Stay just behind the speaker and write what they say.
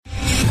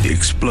The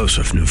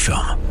explosive new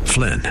film,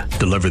 Flynn,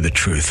 Deliver the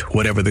Truth,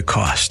 Whatever the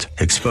Cost,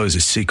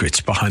 exposes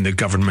secrets behind the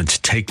government's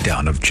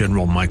takedown of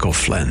General Michael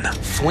Flynn.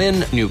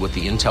 Flynn knew what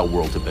the intel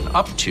world had been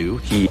up to.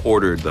 He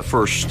ordered the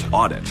first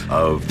audit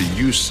of the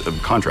use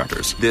of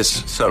contractors.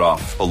 This set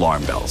off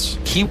alarm bells.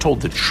 He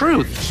told the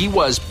truth. He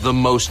was the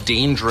most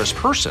dangerous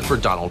person for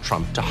Donald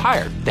Trump to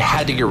hire. They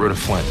had to get rid of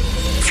Flynn.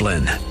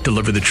 Flynn,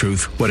 Deliver the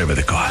Truth, Whatever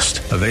the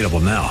Cost. Available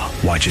now.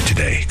 Watch it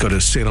today. Go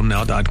to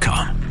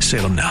salemnow.com.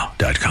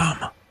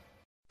 salemnow.com.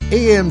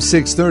 AM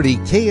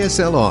 630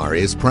 KSLR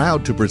is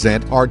proud to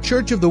present our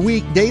Church of the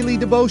Week daily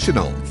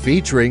devotional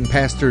featuring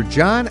Pastor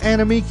John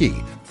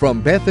Anamiki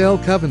from Bethel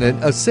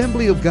Covenant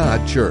Assembly of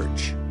God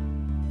Church.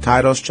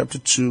 Titus chapter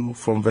 2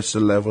 from verse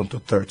 11 to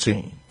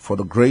 13. For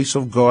the grace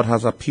of God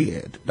has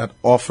appeared that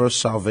offers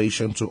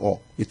salvation to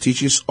all. It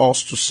teaches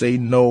us to say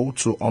no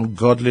to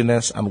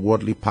ungodliness and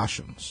worldly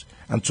passions,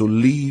 and to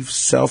live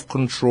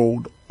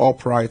self-controlled,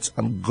 upright,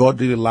 and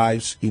godly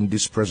lives in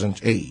this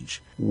present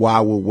age,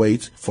 while we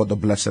wait for the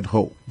blessed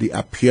hope, the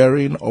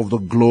appearing of the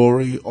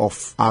glory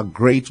of our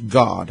great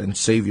God and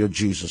Savior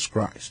Jesus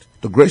Christ.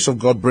 The grace of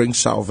God brings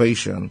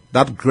salvation.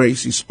 That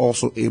grace is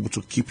also able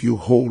to keep you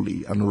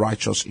holy and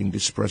righteous in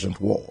this present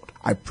world.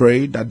 I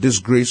pray that this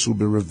grace will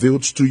be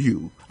revealed to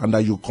you and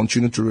that you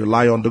continue to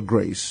rely on the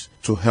grace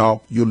to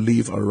help you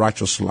live a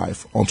righteous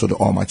life unto the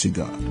Almighty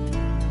God.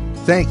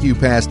 Thank you,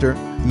 Pastor.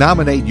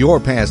 Nominate your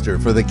pastor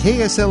for the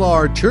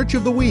KSLR Church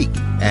of the Week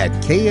at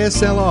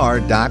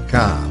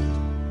kslr.com.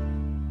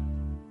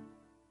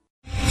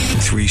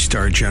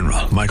 Three-star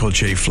General Michael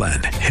J.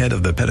 Flynn, head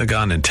of the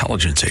Pentagon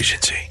Intelligence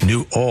Agency,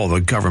 knew all the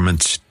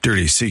government's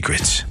dirty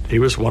secrets. He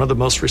was one of the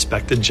most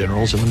respected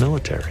generals in the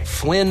military.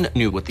 Flynn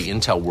knew what the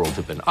intel world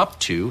had been up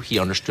to. He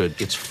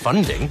understood its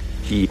funding.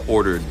 He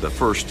ordered the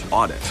first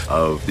audit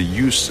of the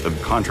use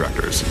of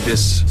contractors.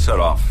 This set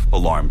off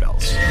alarm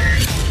bells.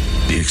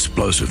 The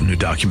explosive new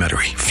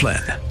documentary,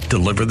 Flynn,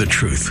 Deliver the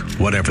Truth,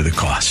 Whatever the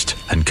Cost,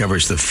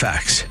 uncovers the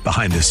facts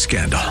behind this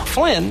scandal.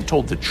 Flynn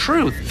told the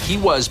truth. He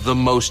was the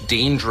most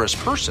dangerous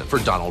person for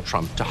Donald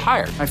Trump to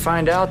hire. I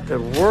find out the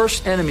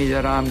worst enemy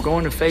that I'm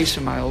going to face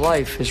in my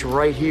life is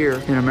right here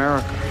in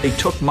America. They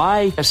took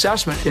my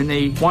assessment and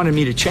they wanted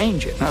me to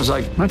change it. And I was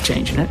like, I'm not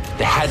changing it.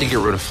 They had to get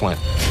rid of Flynn.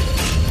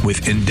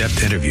 With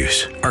in-depth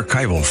interviews,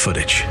 archival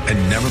footage,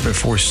 and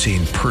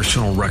never-before-seen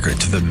personal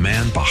records of the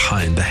man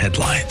behind the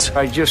headlines.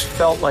 I just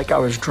felt like I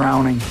was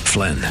drowning.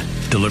 Flynn,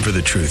 Deliver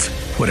the Truth,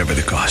 Whatever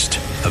the Cost.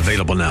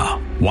 Available now.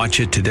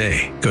 Watch it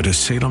today. Go to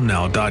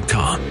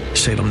salemnow.com.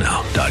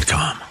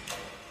 salemnow.com.